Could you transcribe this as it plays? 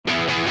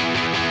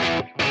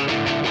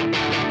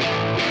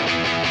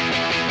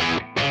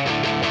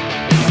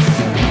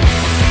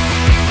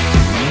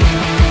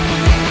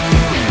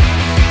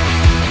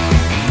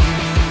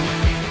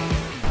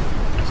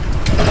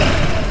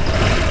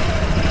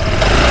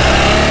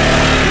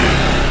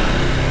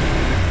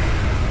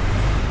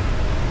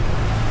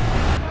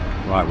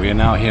We are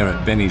now here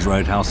at Benny's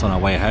Roadhouse on our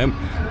way home.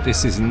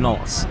 This is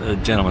not a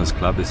gentleman's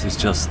club, this is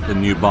just the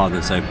new bar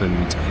that's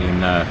opened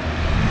in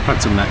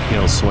Pumpuyi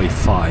Hill, Soy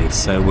 5.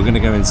 So we're going to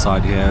go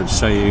inside here and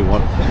show you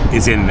what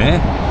is in there.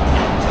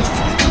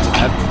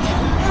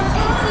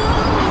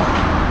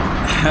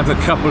 Have a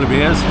couple of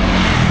beers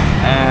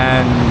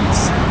and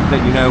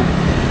let you know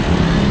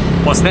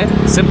what's there.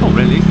 Simple,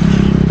 really.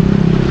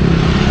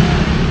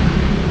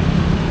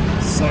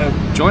 So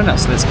join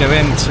us, let's go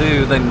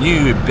into the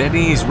new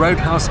Benny's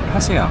Roadhouse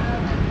patio.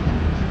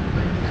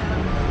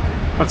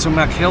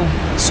 Pumpuyi Hill,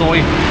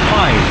 Soy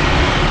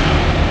 5.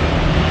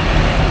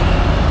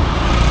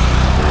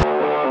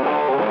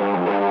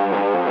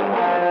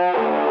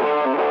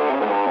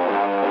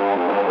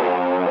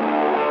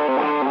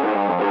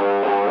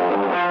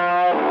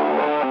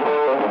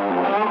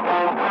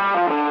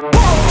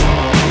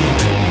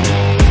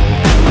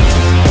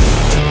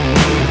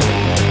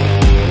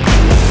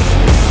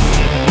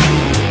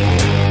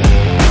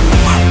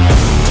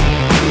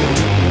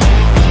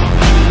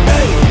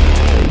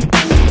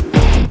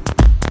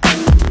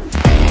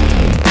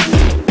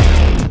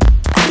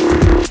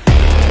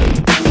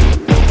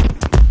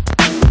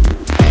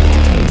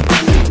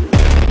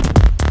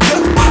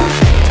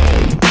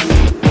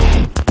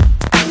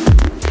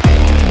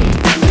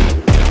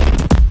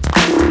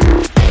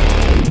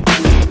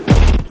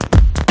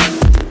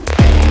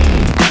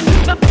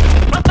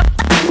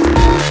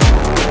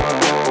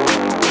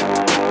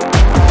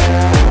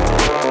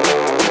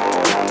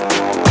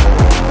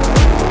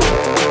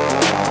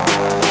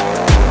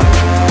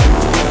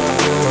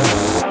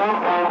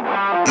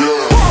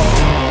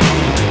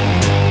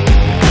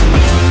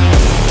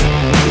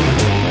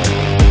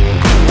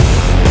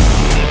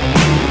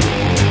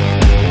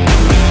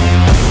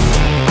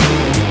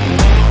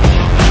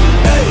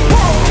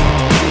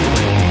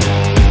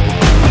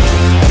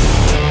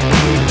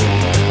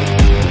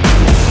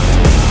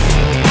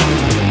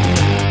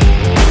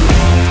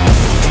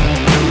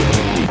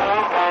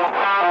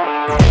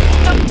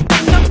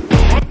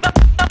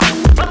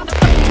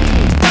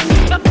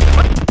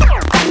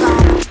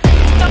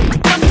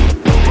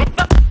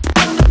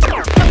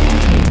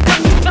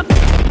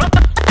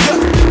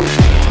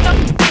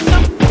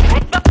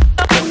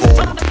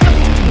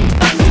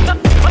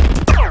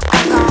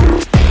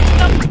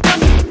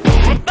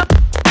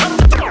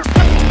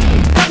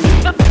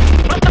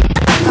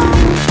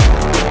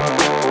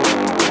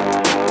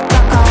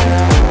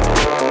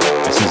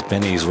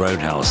 Benny's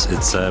Roadhouse.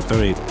 It's a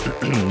very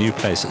new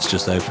place that's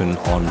just opened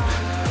on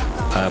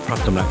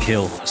Pumpuyi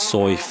Hill,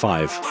 Soy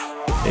 5.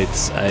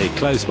 It's a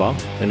closed bar.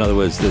 In other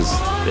words, it's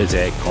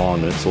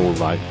aircon, it's all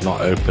like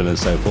not open and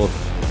so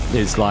forth.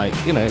 It's like,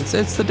 you know,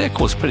 it's the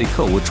decor's pretty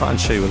cool. We'll try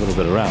and show you a little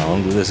bit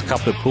around. There's a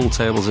couple of pool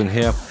tables in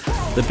here.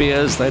 The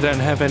beers, they don't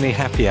have any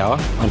happy hour,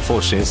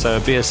 unfortunately. So a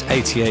beer's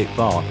 88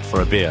 baht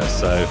for a beer.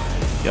 So,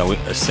 you know,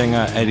 a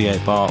singer, 88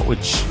 baht,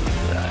 which,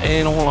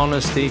 in all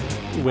honesty,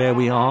 where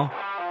we are,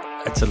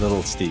 it's a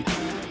little steep.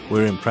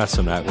 We're in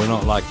Pumpuyi. We're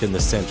not like in the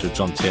center of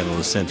Jomtien or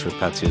the center of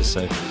Pattaya.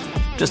 So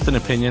just an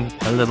opinion,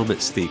 a little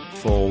bit steep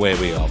for where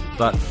we are.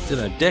 But, you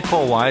know,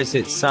 decor-wise,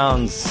 it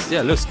sounds,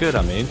 yeah, it looks good,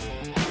 I mean.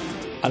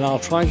 And I'll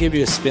try and give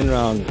you a spin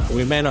round.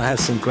 We may not have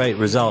some great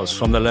results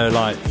from the low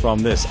light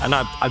from this. And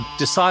I've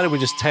decided we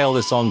just tail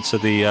this on to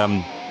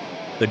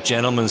the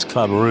gentleman's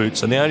club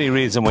routes. And the only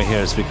reason we're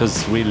here is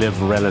because we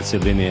live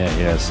relatively near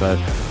here. So,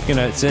 you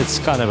know, it's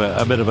kind of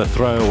a bit of a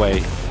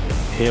throwaway.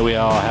 Here we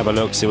are, have a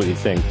look, see what you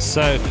think.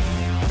 So,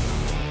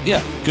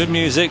 yeah, good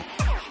music,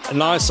 a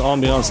nice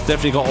ambiance,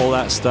 definitely got all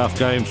that stuff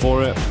going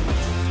for it.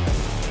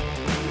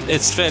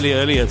 It's fairly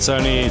early, it's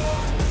only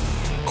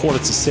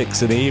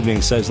 5:45 in the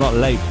evening, so it's not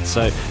late.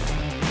 So,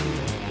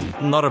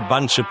 not a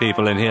bunch of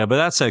people in here, but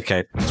that's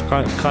okay. It's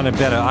kind of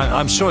better.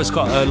 I'm sure it's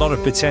got a lot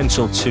of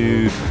potential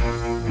to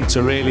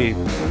really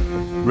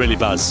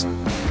buzz.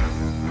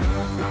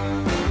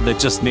 They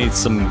just need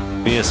some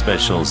beer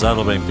specials.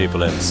 That'll bring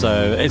people in.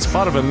 So it's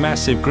part of a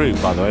massive group,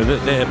 by the way.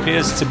 There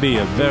appears to be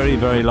a very,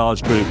 very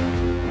large group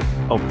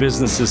of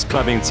businesses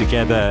clubbing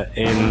together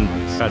in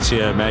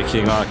Pattaya,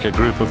 making like a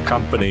group of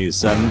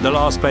companies. And the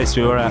last place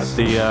we were at,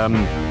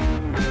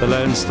 the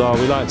Lone Star,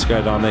 we like to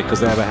go down there because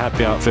they have a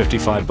happy hour at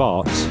 55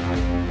 baht.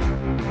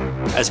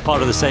 As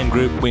part of the same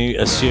group, we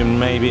assumed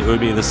maybe it would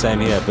be the same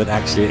here, but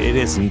actually it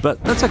isn't.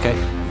 But that's okay,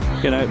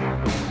 you know.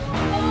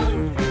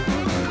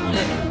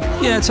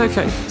 Yeah, it's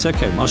okay. It's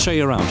okay. I'll show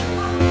you around.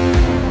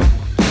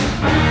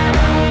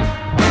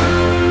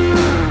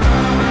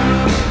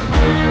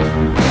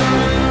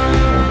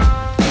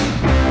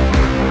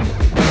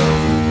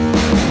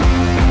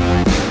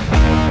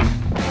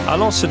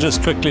 I'll also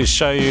just quickly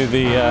show you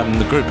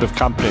the group of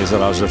companies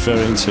that I was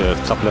referring to a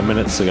couple of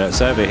minutes ago.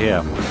 It's over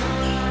here.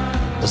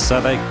 So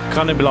they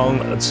kind of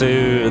belong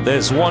to,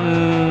 there's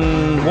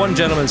one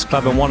gentleman's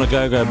club and one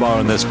go-go bar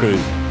in this group.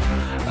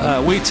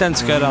 We tend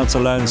to go down to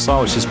Lone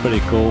Star, which is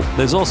pretty cool.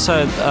 There's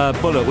also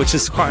Bullet, which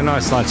is quite a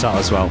nice night out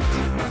as well.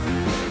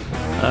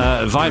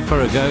 Viper,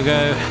 a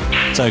go-go.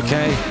 It's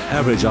okay,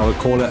 average I would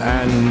call it,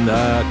 and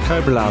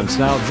Cobra Lounge.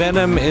 Now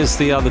Venom is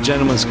the other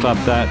gentleman's club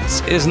that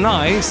is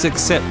nice,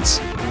 except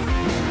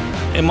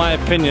in my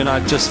opinion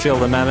I just feel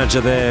the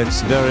manager there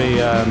is very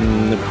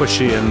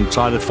pushy and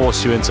trying to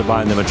force you into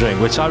buying them a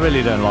drink, which I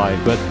really don't like.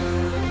 But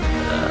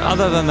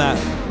other than that,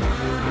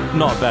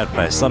 not a bad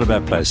place, not a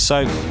bad place.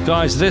 So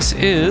guys, this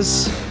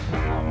is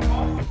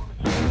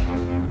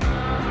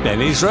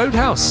Benny's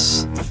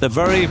Roadhouse, the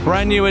very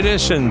brand new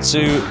addition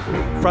to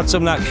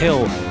Pratumnak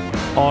Hill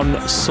on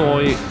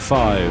Soy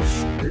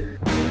 5.